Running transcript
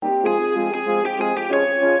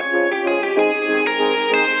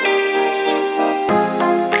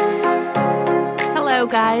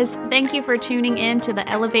guys. Thank you for tuning in to the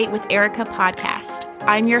Elevate with Erica podcast.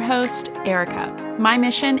 I'm your host, Erica. My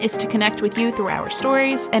mission is to connect with you through our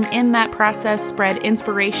stories and in that process spread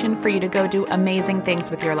inspiration for you to go do amazing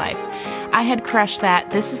things with your life. I had crushed that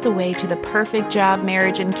this is the way to the perfect job,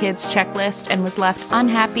 marriage, and kids checklist and was left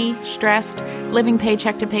unhappy, stressed, living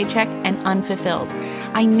paycheck to paycheck, and unfulfilled.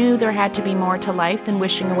 I knew there had to be more to life than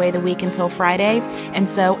wishing away the week until Friday, and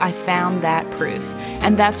so I found that proof.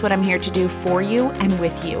 And that's what I'm here to do for you and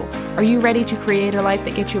with you. Are you ready to create a life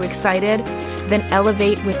that gets you excited? Then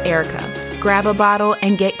elevate with Erica. Grab a bottle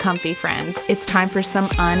and get comfy, friends. It's time for some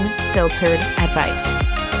unfiltered advice.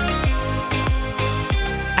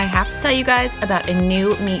 I have to tell you guys about a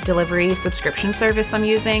new meat delivery subscription service I'm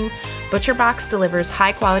using. ButcherBox delivers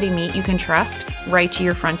high-quality meat you can trust right to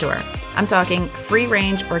your front door. I'm talking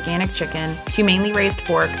free-range organic chicken, humanely raised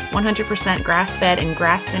pork, 100% grass-fed and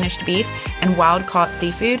grass-finished beef, and wild-caught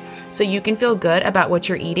seafood, so you can feel good about what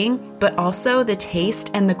you're eating, but also the taste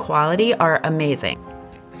and the quality are amazing.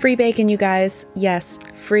 Free bacon, you guys. Yes,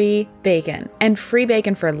 free bacon. And free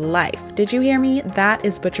bacon for life. Did you hear me? That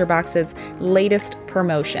is ButcherBox's latest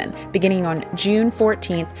promotion. Beginning on June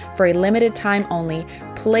 14th, for a limited time only,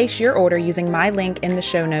 place your order using my link in the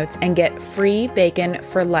show notes and get free bacon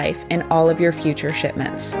for life in all of your future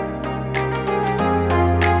shipments.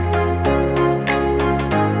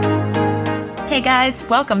 Hey guys,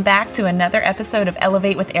 welcome back to another episode of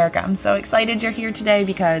Elevate with Erica. I'm so excited you're here today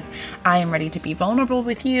because I am ready to be vulnerable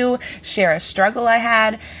with you, share a struggle I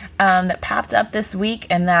had that popped up this week,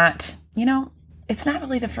 and that, it's not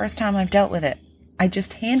really the first time I've dealt with it. I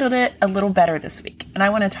just handled it a little better this week, and I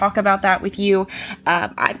want to talk about that with you.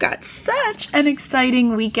 I've got such an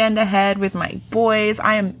exciting weekend ahead with my boys.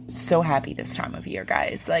 I am so happy this time of year,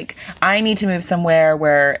 guys. I need to move somewhere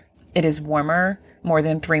where it is warmer more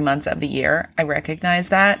than 3 months of the year. I recognize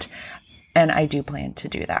that, and I do plan to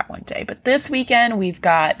do that one day. But this weekend, we've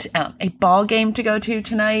got a ball game to go to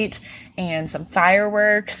tonight and some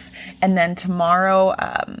fireworks. And then tomorrow,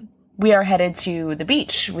 we are headed to the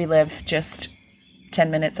beach. We live just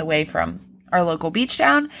 10 minutes away from our local beach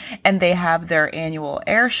town, and they have their annual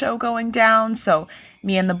air show going down. So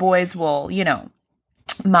me and the boys will,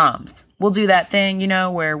 moms, we'll do that thing,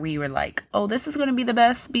 where we were like, oh, this is going to be the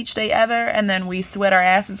best beach day ever. And then we sweat our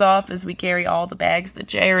asses off as we carry all the bags, the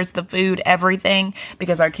chairs, the food, everything,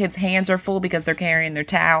 because our kids' hands are full because they're carrying their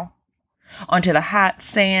towel onto the hot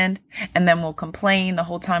sand. And then we'll complain the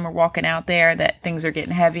whole time we're walking out there that things are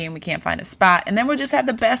getting heavy and we can't find a spot. And then we'll just have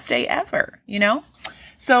the best day ever,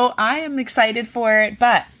 So I am excited for it,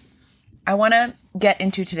 but I want to get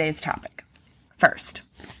into today's topic first.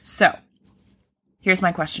 So here's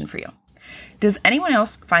my question for you. Does anyone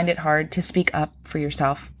else find it hard to speak up for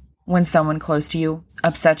yourself when someone close to you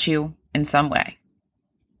upsets you in some way?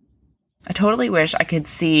 I totally wish I could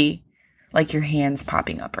see your hands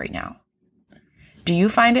popping up right now. Do you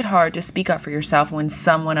find it hard to speak up for yourself when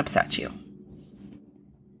someone upsets you?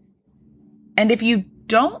 And if you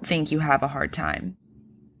don't think you have a hard time,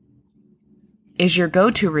 is your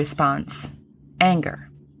go-to response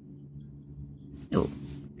anger? Ooh,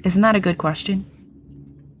 isn't that a good question?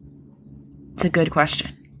 It's a good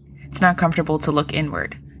question. It's not comfortable to look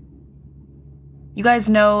inward. You guys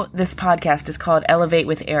know this podcast is called Elevate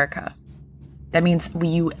with Erica. That means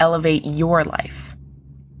you elevate your life.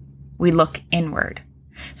 We look inward.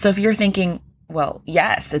 So if you're thinking, well,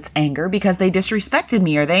 yes, it's anger because they disrespected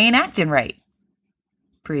me or they ain't acting right.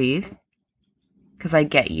 Breathe. Because I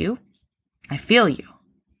get you. I feel you.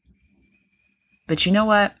 But you know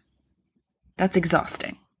what? That's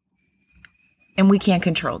exhausting. And we can't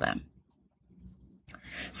control them.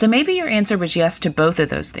 So maybe your answer was yes to both of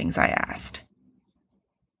those things I asked.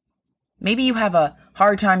 Maybe you have a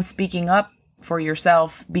hard time speaking up for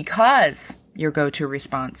yourself because your go-to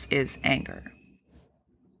response is anger.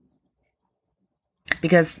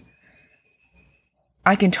 Because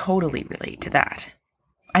I can totally relate to that.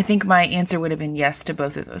 I think my answer would have been yes to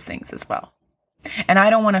both of those things as well. And I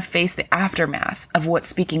don't want to face the aftermath of what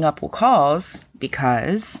speaking up will cause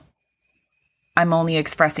because I'm only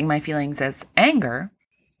expressing my feelings as anger.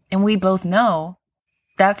 And we both know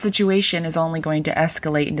that situation is only going to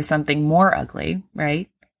escalate into something more ugly, right?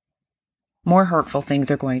 More hurtful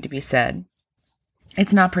things are going to be said.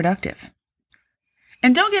 It's not productive.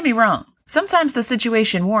 And don't get me wrong. Sometimes the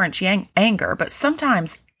situation warrants anger, but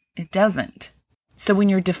sometimes it doesn't. So when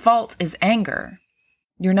your default is anger,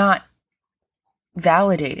 you're not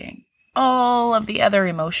validating all of the other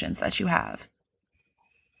emotions that you have.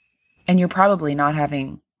 And you're probably not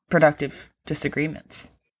having productive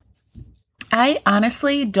disagreements. I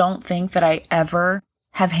honestly don't think that I ever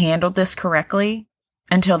have handled this correctly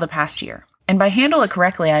until the past year. And by handle it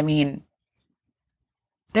correctly, I mean,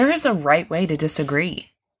 there is a right way to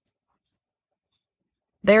disagree.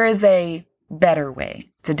 There is a better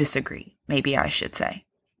way to disagree, maybe I should say.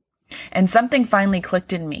 And something finally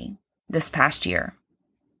clicked in me this past year.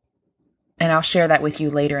 And I'll share that with you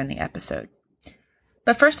later in the episode.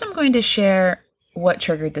 But first, I'm going to share what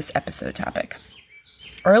triggered this episode topic.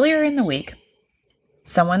 Earlier in the week,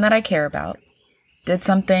 someone that I care about did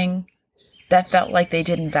something that felt like they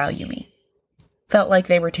didn't value me, felt like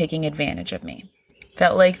they were taking advantage of me,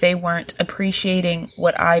 felt like they weren't appreciating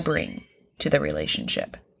what I bring to the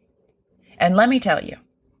relationship. And let me tell you,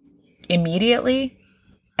 immediately,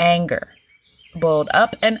 anger boiled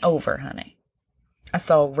up and over, honey. I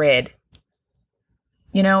saw red.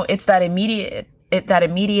 You know, it's that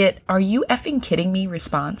immediate, are you effing kidding me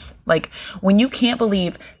response? Like when you can't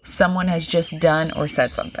believe someone has just done or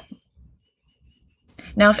said something.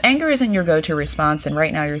 Now, if anger isn't your go-to response and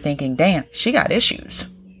right now you're thinking, damn, she got issues,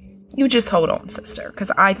 you just hold on, sister,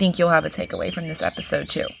 because I think you'll have a takeaway from this episode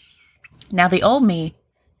too. Now, the old me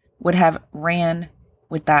would have ran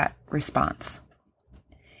with that response.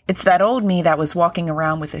 It's that old me that was walking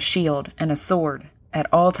around with a shield and a sword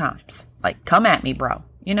at all times. Like, come at me, bro,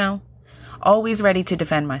 you know? Always ready to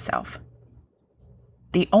defend myself.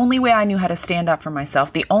 The only way I knew how to stand up for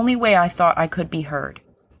myself, the only way I thought I could be heard,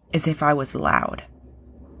 is if I was loud.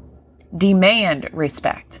 Demand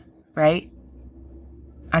respect, right?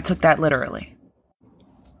 I took that literally.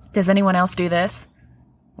 Does anyone else do this?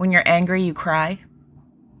 When you're angry, you cry?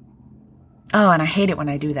 Oh, and I hate it when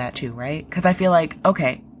I do that too, right? Because I feel like,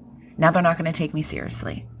 okay, now they're not going to take me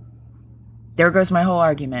seriously. There goes my whole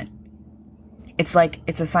argument. It's like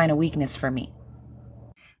it's a sign of weakness for me.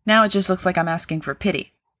 Now it just looks like I'm asking for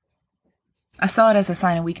pity. I saw it as a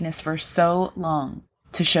sign of weakness for so long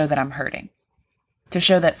to show that I'm hurting. To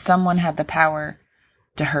show that someone had the power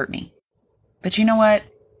to hurt me. But you know what?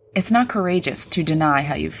 It's not courageous to deny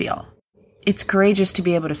how you feel. It's courageous to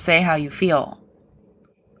be able to say how you feel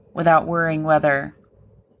without worrying whether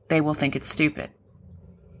they will think it's stupid.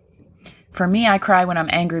 For me, I cry when I'm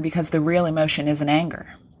angry because the real emotion isn't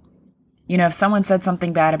anger. You know, if someone said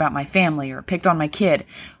something bad about my family or picked on my kid,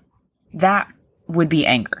 that would be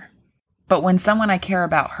anger. But when someone I care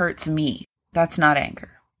about hurts me, that's not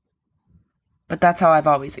anger. But that's how I've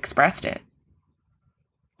always expressed it.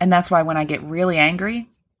 And that's why when I get really angry,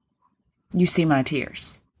 you see my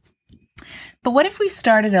tears. But what if we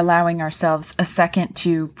started allowing ourselves a second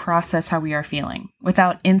to process how we are feeling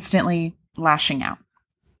without instantly lashing out?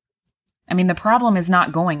 I mean, the problem is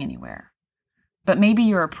not going anywhere. But maybe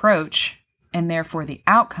your approach, and therefore the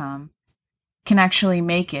outcome, can actually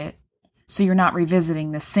make it so you're not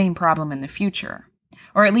revisiting the same problem in the future.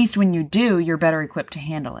 Or at least when you do, you're better equipped to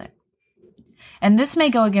handle it. And this may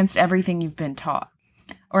go against everything you've been taught,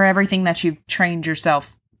 or everything that you've trained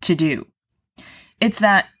yourself to do. It's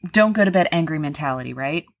that don't go to bed angry mentality,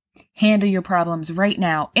 right? Handle your problems right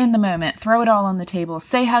now, in the moment, throw it all on the table,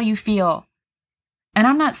 say how you feel. And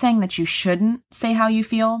I'm not saying that you shouldn't say how you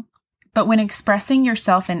feel, but when expressing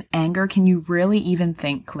yourself in anger, can you really even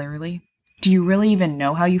think clearly? Do you really even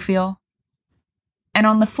know how you feel? And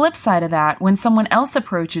on the flip side of that, when someone else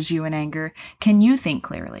approaches you in anger, can you think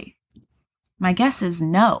clearly? My guess is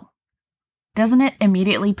no. Doesn't it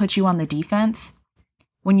immediately put you on the defense?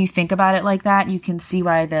 When you think about it like that, you can see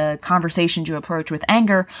why the conversations you approach with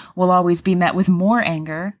anger will always be met with more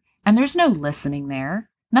anger, and there's no listening there.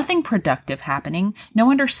 Nothing productive happening,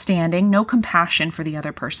 no understanding, no compassion for the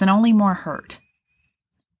other person, only more hurt.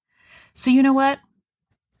 So you know what?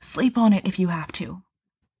 Sleep on it if you have to.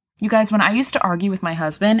 You guys, when I used to argue with my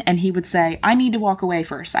husband and he would say, I need to walk away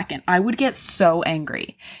for a second, I would get so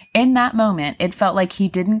angry. In that moment, it felt like he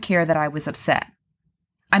didn't care that I was upset.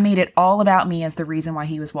 I made it all about me as the reason why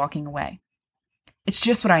he was walking away. It's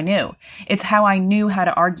just what I knew. It's how I knew how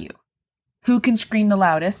to argue. Who can scream the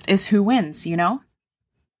loudest is who wins, you know?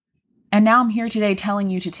 And now I'm here today telling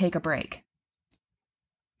you to take a break.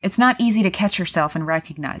 It's not easy to catch yourself and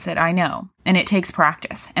recognize it, I know, and it takes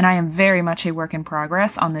practice, and I am very much a work in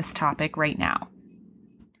progress on this topic right now.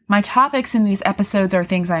 My topics in these episodes are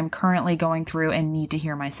things I'm currently going through and need to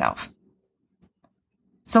hear myself.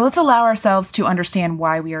 So let's allow ourselves to understand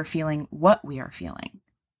why we are feeling what we are feeling.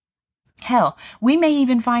 Hell, we may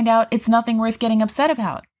even find out it's nothing worth getting upset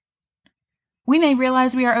about. We may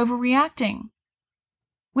realize we are overreacting.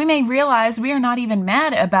 We may realize we are not even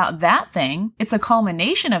mad about that thing. It's a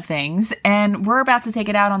culmination of things, and we're about to take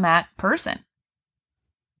it out on that person.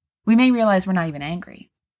 We may realize we're not even angry.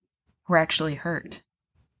 We're actually hurt.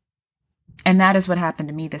 And that is what happened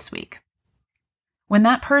to me this week. When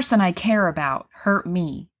that person I care about hurt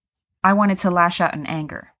me, I wanted to lash out in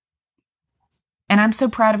anger. And I'm so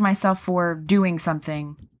proud of myself for doing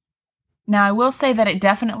something. Now, I will say that it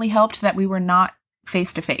definitely helped that we were not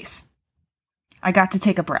face to face. I got to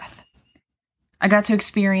take a breath. I got to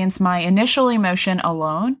experience my initial emotion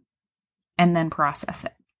alone and then process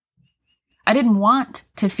it. I didn't want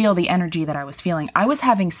to feel the energy that I was feeling. I was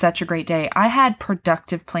having such a great day. I had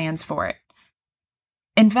productive plans for it.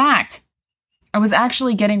 In fact, I was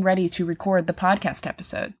actually getting ready to record the podcast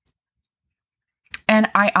episode. And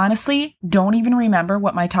I honestly don't even remember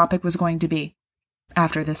what my topic was going to be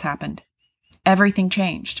after this happened. Everything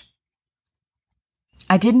changed.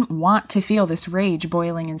 I didn't want to feel this rage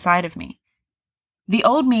boiling inside of me. The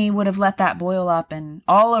old me would have let that boil up and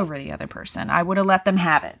all over the other person. I would have let them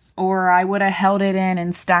have it, or I would have held it in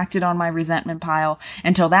and stacked it on my resentment pile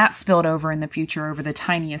until that spilled over in the future over the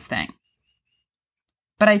tiniest thing.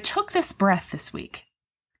 But I took this breath this week.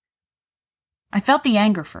 I felt the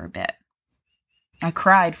anger for a bit. I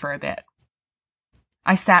cried for a bit.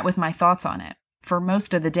 I sat with my thoughts on it for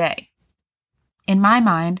most of the day. In my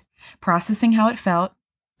mind, processing how it felt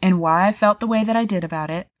and why I felt the way that I did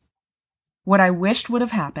about it, what I wished would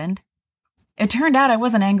have happened. It turned out I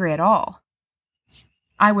wasn't angry at all.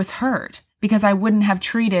 I was hurt because I wouldn't have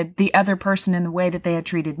treated the other person in the way that they had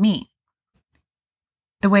treated me.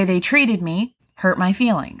 The way they treated me hurt my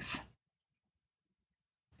feelings.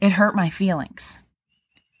 It hurt my feelings.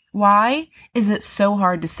 Why is it so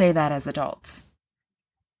hard to say that as adults?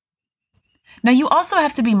 Now, you also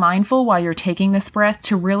have to be mindful while you're taking this breath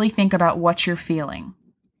to really think about what you're feeling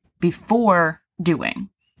before doing.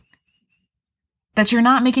 That you're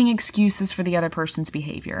not making excuses for the other person's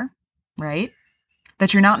behavior, right?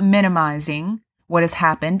 That you're not minimizing what has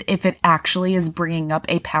happened if it actually is bringing up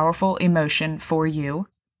a powerful emotion for you.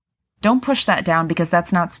 Don't push that down because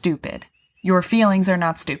that's not stupid. Your feelings are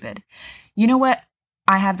not stupid. You know what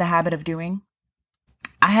I have the habit of doing?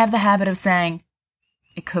 I have the habit of saying,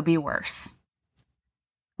 it could be worse.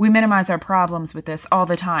 We minimize our problems with this all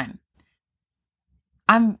the time.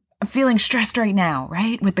 I'm feeling stressed right now,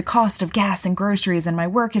 right? With the cost of gas and groceries, and my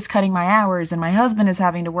work is cutting my hours, and my husband is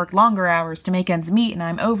having to work longer hours to make ends meet, and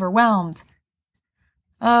I'm overwhelmed.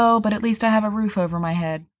 Oh, but at least I have a roof over my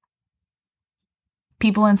head.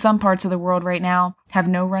 People in some parts of the world right now have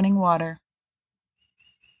no running water.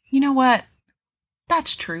 You know what?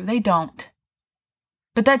 That's true, they don't.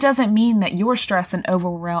 But that doesn't mean that your stress and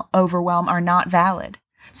overwhelm are not valid.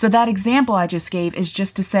 So that example I just gave is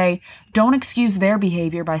just to say, don't excuse their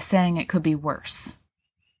behavior by saying it could be worse.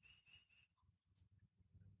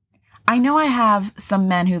 I know I have some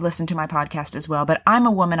men who listen to my podcast as well, but I'm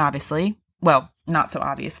a woman, obviously. Well, not so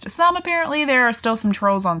obvious to some, apparently. There are still some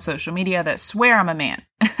trolls on social media that swear I'm a man.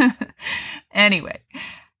 Anyway,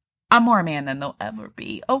 I'm more a man than they'll ever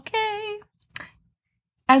be, okay?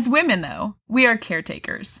 As women, though, we are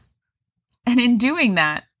caretakers. And in doing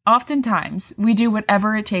that, oftentimes, we do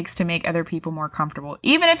whatever it takes to make other people more comfortable,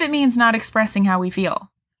 even if it means not expressing how we feel,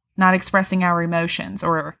 not expressing our emotions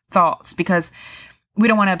or thoughts, because we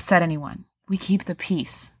don't want to upset anyone. We keep the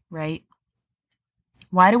peace, right?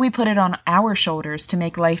 Why do we put it on our shoulders to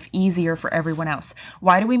make life easier for everyone else?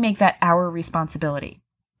 Why do we make that our responsibility?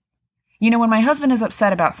 You know, when my husband is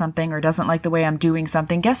upset about something or doesn't like the way I'm doing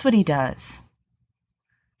something, guess what he does?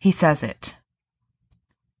 He says it.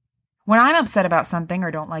 When I'm upset about something or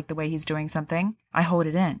don't like the way he's doing something, I hold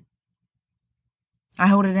it in. I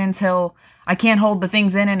hold it in till I can't hold the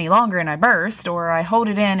things in any longer and I burst, or I hold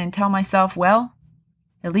it in and tell myself, well,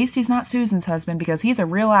 at least he's not Susan's husband because he's a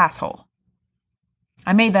real asshole.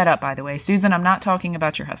 I made that up, by the way. Susan, I'm not talking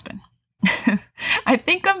about your husband. I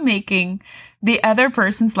think I'm making the other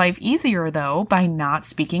person's life easier, though, by not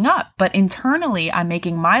speaking up. But internally, I'm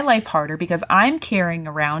making my life harder because I'm carrying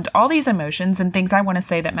around all these emotions and things I want to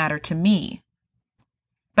say that matter to me.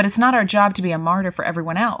 But it's not our job to be a martyr for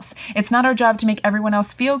everyone else. It's not our job to make everyone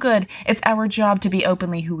else feel good. It's our job to be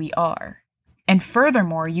openly who we are. And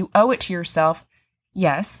furthermore, you owe it to yourself,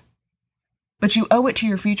 yes, but you owe it to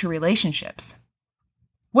your future relationships.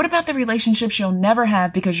 What about the relationships you'll never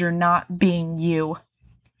have because you're not being you?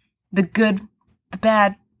 The good, the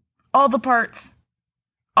bad, all the parts,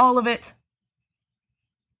 all of it.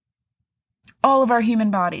 All of our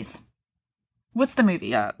human bodies. What's the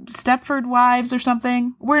movie? Stepford Wives or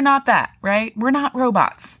something? We're not that, right? We're not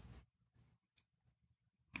robots.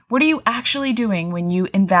 What are you actually doing when you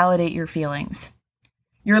invalidate your feelings?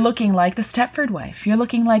 You're looking like the Stepford wife. You're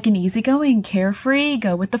looking like an easygoing, carefree,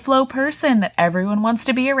 go-with-the-flow person that everyone wants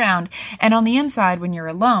to be around. And on the inside, when you're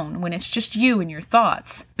alone, when it's just you and your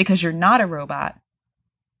thoughts, because you're not a robot,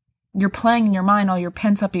 you're playing in your mind all your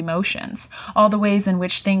pent-up emotions, all the ways in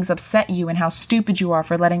which things upset you and how stupid you are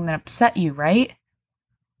for letting them upset you, right?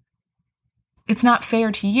 It's not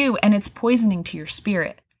fair to you, and it's poisoning to your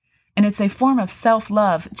spirit. And it's a form of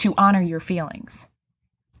self-love to honor your feelings.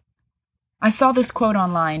 I saw this quote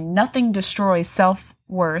online: nothing destroys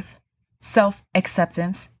self-worth,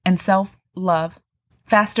 self-acceptance, and self-love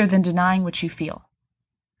faster than denying what you feel.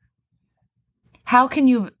 How can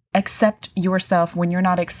you accept yourself when you're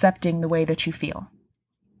not accepting the way that you feel?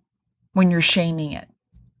 When you're shaming it?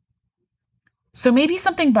 So maybe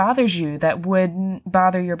something bothers you that wouldn't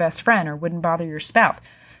bother your best friend or wouldn't bother your spouse.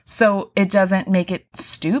 So it doesn't make it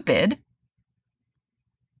stupid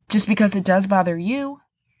just because it does bother you.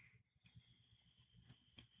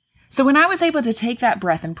 So when I was able to take that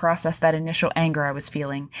breath and process that initial anger I was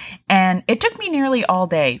feeling, and it took me nearly all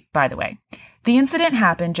day, by the way. The incident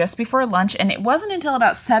happened just before lunch, and it wasn't until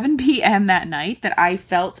about 7 p.m. that night that I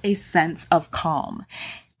felt a sense of calm.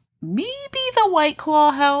 Maybe the White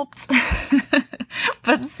Claw helped,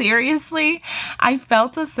 but seriously, I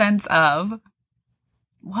felt a sense of,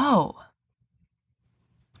 whoa,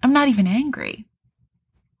 I'm not even angry.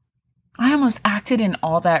 I almost acted in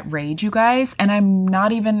all that rage, you guys, and I'm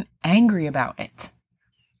not even angry about it.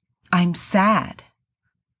 I'm sad.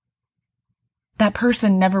 That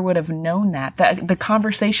person never would have known that. The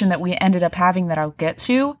conversation that we ended up having that I'll get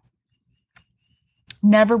to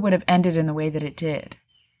never would have ended in the way that it did.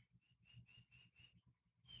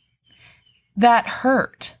 That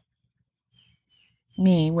hurt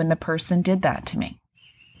me when the person did that to me.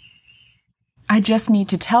 I just need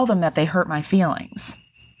to tell them that they hurt my feelings.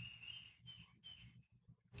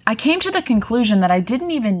 I came to the conclusion that I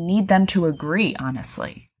didn't even need them to agree,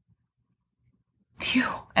 honestly. Phew.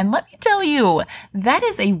 And let me tell you, that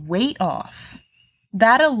is a weight off.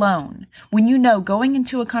 That alone, when you know going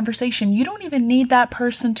into a conversation, you don't even need that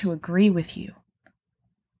person to agree with you.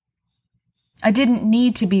 I didn't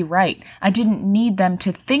need to be right. I didn't need them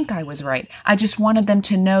to think I was right. I just wanted them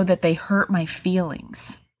to know that they hurt my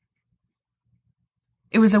feelings.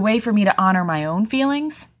 It was a way for me to honor my own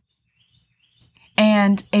feelings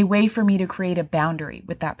and a way for me to create a boundary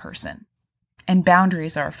with that person. And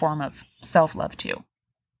boundaries are a form of self-love too.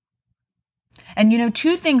 And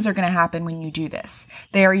two things are going to happen when you do this.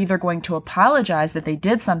 They are either going to apologize that they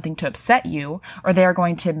did something to upset you, or they are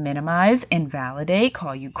going to minimize, invalidate,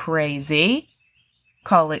 call you crazy,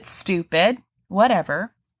 call it stupid,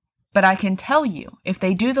 whatever. But I can tell you, if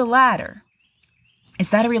they do the latter,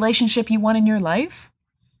 is that a relationship you want in your life?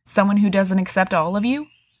 Someone who doesn't accept all of you?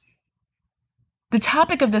 The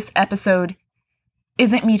topic of this episode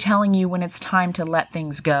isn't me telling you when it's time to let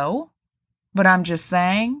things go, but I'm just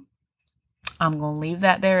saying, I'm going to leave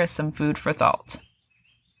that there as some food for thought.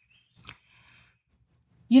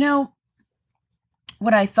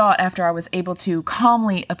 What I thought after I was able to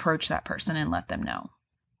calmly approach that person and let them know.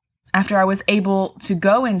 After I was able to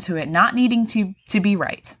go into it not needing to be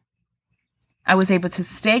right. I was able to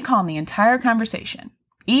stay calm the entire conversation.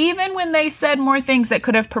 Even when they said more things that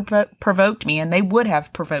could have provoked me, and they would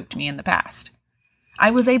have provoked me in the past. I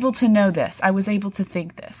was able to know this. I was able to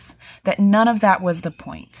think this. That none of that was the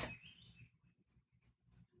point.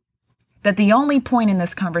 That the only point in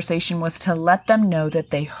this conversation was to let them know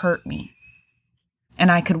that they hurt me.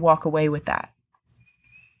 And I could walk away with that.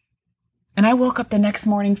 And I woke up the next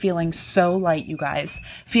morning feeling so light, you guys.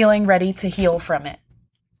 Feeling ready to heal from it.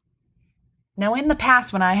 Now, in the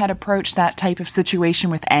past, when I had approached that type of situation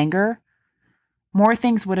with anger, more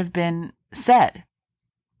things would have been said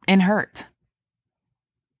and hurt.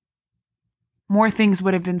 More things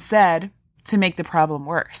would have been said to make the problem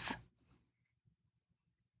worse.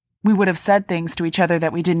 We would have said things to each other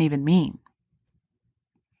that we didn't even mean,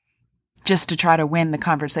 just to try to win the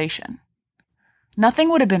conversation. Nothing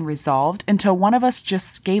would have been resolved until one of us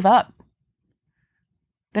just gave up.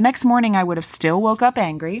 The next morning, I would have still woke up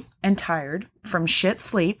angry and tired from shit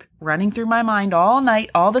sleep, running through my mind all night,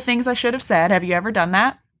 all the things I should have said. Have you ever done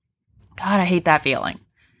that? God, I hate that feeling.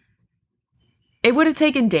 It would have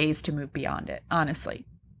taken days to move beyond it, honestly.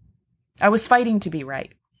 I was fighting to be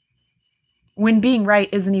right. When being right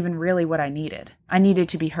isn't even really what I needed. I needed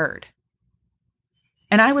to be heard.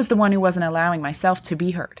 And I was the one who wasn't allowing myself to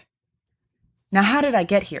be heard. Now, how did I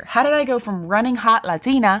get here? How did I go from running hot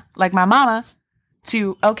Latina, like my mama,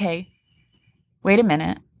 to, okay, wait a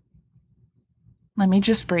minute. Let me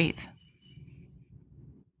just breathe.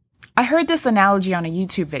 I heard this analogy on a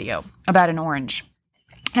YouTube video about an orange.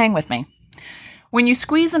 Hang with me. When you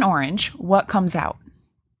squeeze an orange, what comes out?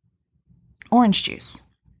 Orange juice.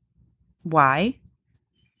 Why?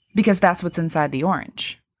 Because that's what's inside the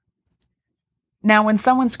orange. Now, when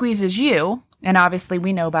someone squeezes you, and obviously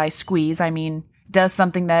we know by squeeze, I mean does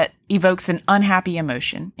something that evokes an unhappy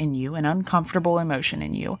emotion in you, an uncomfortable emotion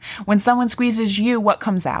in you. When someone squeezes you, what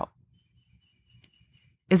comes out?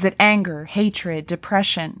 Is it anger, hatred,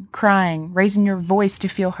 depression, crying, raising your voice to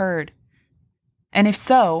feel heard? And if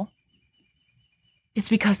so, it's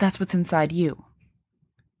because that's what's inside you.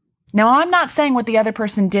 Now, I'm not saying what the other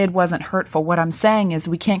person did wasn't hurtful. What I'm saying is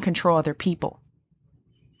we can't control other people.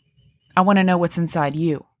 I want to know what's inside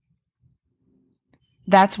you.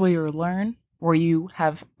 That's where you learn, where you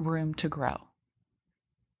have room to grow.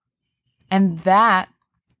 And that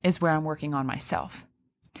is where I'm working on myself.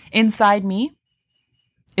 Inside me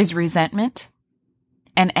is resentment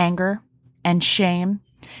and anger and shame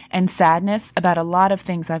and sadness about a lot of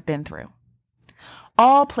things I've been through.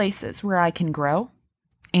 All places where I can grow,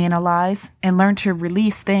 analyze, and learn to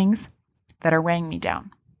release things that are weighing me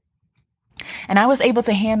down. And I was able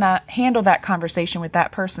to handle that conversation with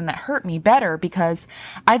that person that hurt me better because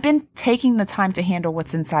I've been taking the time to handle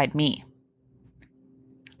what's inside me.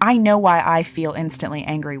 I know why I feel instantly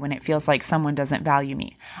angry when it feels like someone doesn't value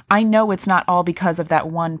me. I know it's not all because of that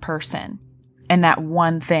one person and that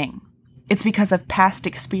one thing. It's because of past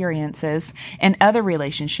experiences and other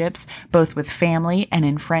relationships, both with family and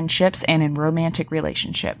in friendships and in romantic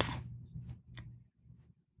relationships.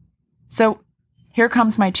 So here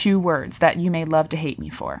comes my 2 words that you may love to hate me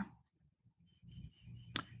for.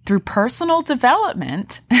 Through personal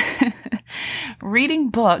development, reading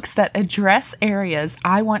books that address areas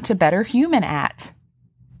I want to better human at.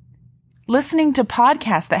 Listening to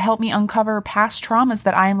podcasts that help me uncover past traumas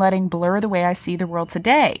that I am letting blur the way I see the world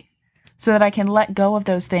today, so that I can let go of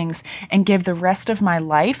those things and give the rest of my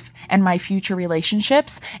life and my future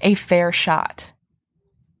relationships a fair shot.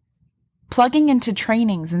 Plugging into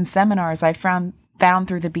trainings and seminars I found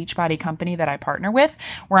through the Beachbody company that I partner with,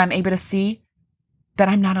 where I'm able to see that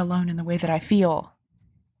I'm not alone in the way that I feel.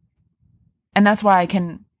 And that's why I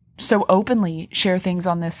can so openly share things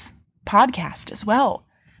on this podcast as well,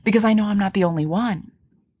 because I know I'm not the only one.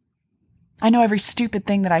 I know every stupid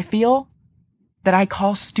thing that I feel, that I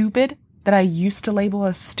call stupid, that I used to label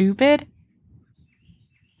as stupid,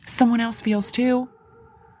 someone else feels too.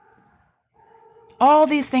 All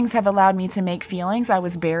these things have allowed me to make feelings I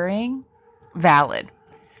was burying valid,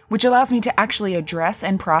 which allows me to actually address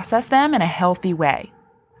and process them in a healthy way.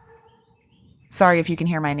 Sorry if you can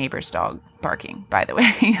hear my neighbor's dog barking, by the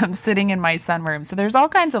way. I'm sitting in my sunroom, so there's all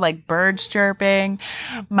kinds of like birds chirping.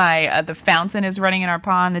 The fountain is running in our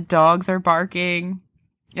pond. The dogs are barking.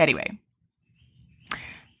 Anyway,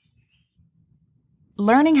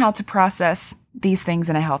 learning how to process these things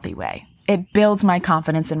in a healthy way. It builds my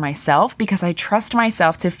confidence in myself because I trust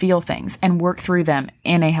myself to feel things and work through them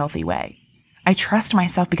in a healthy way. I trust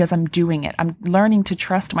myself because I'm doing it. I'm learning to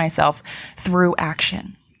trust myself through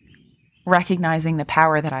action, recognizing the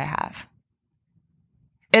power that I have.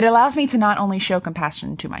 It allows me to not only show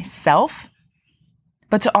compassion to myself,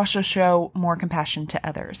 but to also show more compassion to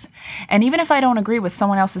others. And even if I don't agree with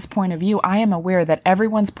someone else's point of view, I am aware that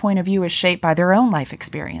everyone's point of view is shaped by their own life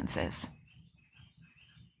experiences.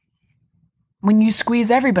 When you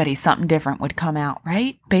squeeze everybody, something different would come out,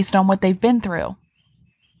 right? Based on what they've been through.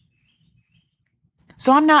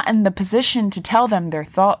 So I'm not in the position to tell them their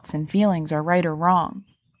thoughts and feelings are right or wrong.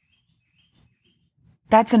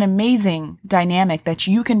 That's an amazing dynamic that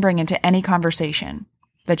you can bring into any conversation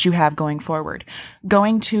that you have going forward.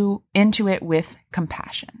 Going into it with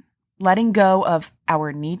compassion, letting go of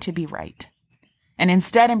our need to be right, and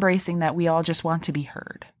instead embracing that we all just want to be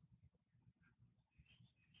heard.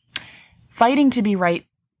 Fighting to be right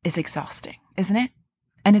is exhausting, isn't it?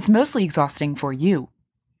 And it's mostly exhausting for you,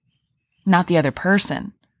 not the other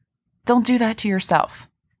person. Don't do that to yourself.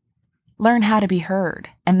 Learn how to be heard,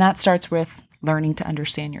 and that starts with learning to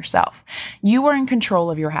understand yourself. You are in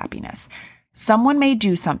control of your happiness. Someone may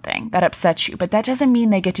do something that upsets you, but that doesn't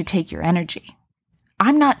mean they get to take your energy.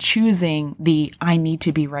 I'm not choosing the I need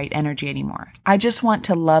to be right energy anymore. I just want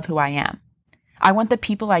to love who I am. I want the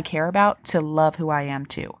people I care about to love who I am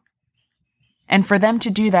too. And for them to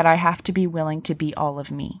do that, I have to be willing to be all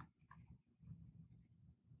of me.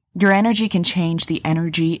 Your energy can change the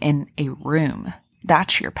energy in a room.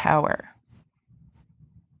 That's your power.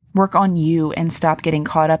 Work on you and stop getting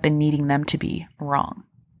caught up in needing them to be wrong.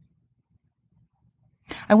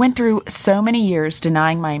 I went through so many years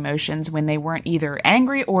denying my emotions when they weren't either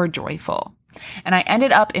angry or joyful. And I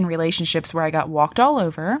ended up in relationships where I got walked all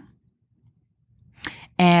over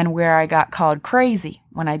and where I got called crazy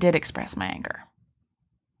when I did express my anger.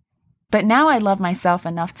 But now I love myself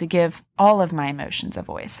enough to give all of my emotions a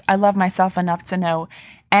voice. I love myself enough to know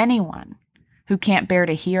anyone who can't bear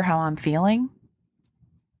to hear how I'm feeling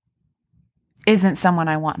isn't someone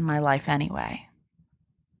I want in my life anyway.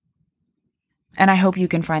 And I hope you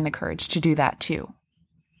can find the courage to do that too.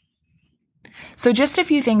 So just a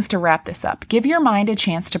few things to wrap this up. Give your mind a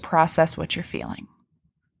chance to process what you're feeling.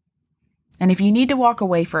 And if you need to walk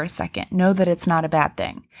away for a second, know that it's not a bad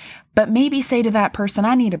thing. But maybe say to that person,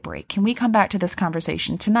 I need a break. Can we come back to this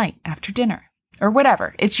conversation tonight after dinner? Or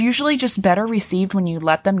whatever. It's usually just better received when you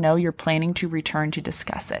let them know you're planning to return to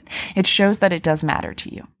discuss it. It shows that it does matter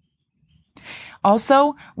to you.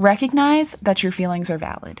 Also, recognize that your feelings are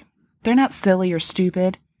valid. They're not silly or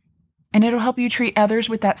stupid. And it'll help you treat others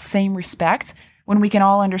with that same respect when we can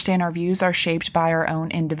all understand our views are shaped by our own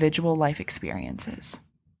individual life experiences.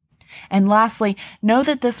 And lastly, know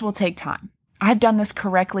that this will take time. I've done this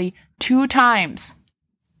correctly 2 times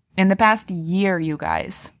in the past year, you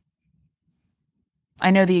guys. I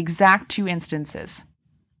know the exact 2 instances.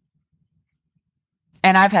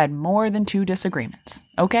 And I've had more than 2 disagreements.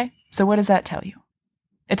 Okay? So what does that tell you?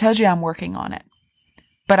 It tells you I'm working on it.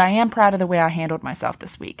 But I am proud of the way I handled myself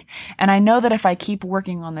this week. And I know that if I keep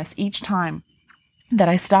working on this each time, that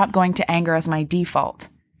I stop going to anger as my default,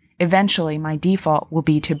 eventually my default will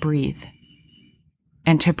be to breathe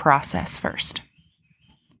and to process first.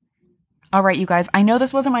 All right, you guys, I know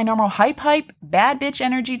this wasn't my normal hype, bad bitch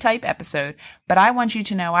energy type episode, but I want you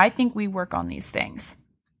to know I think we work on these things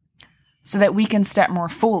so that we can step more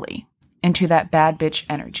fully into that bad bitch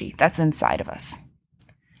energy that's inside of us.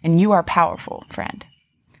 And you are powerful, friend.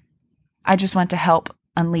 I just want to help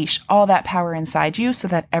unleash all that power inside you so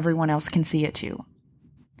that everyone else can see it too.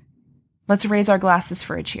 Let's raise our glasses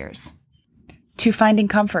for a cheers to finding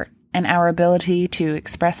comfort and our ability to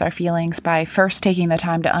express our feelings by first taking the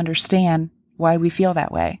time to understand why we feel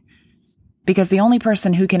that way. Because the only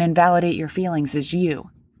person who can invalidate your feelings is you,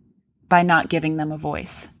 by not giving them a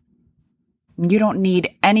voice. You don't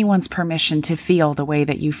need anyone's permission to feel the way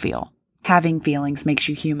that you feel. Having feelings makes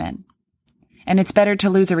you human. And it's better to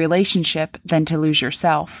lose a relationship than to lose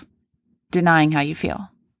yourself, denying how you feel.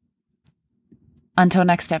 Until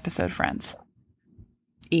next episode, friends.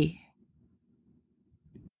 E.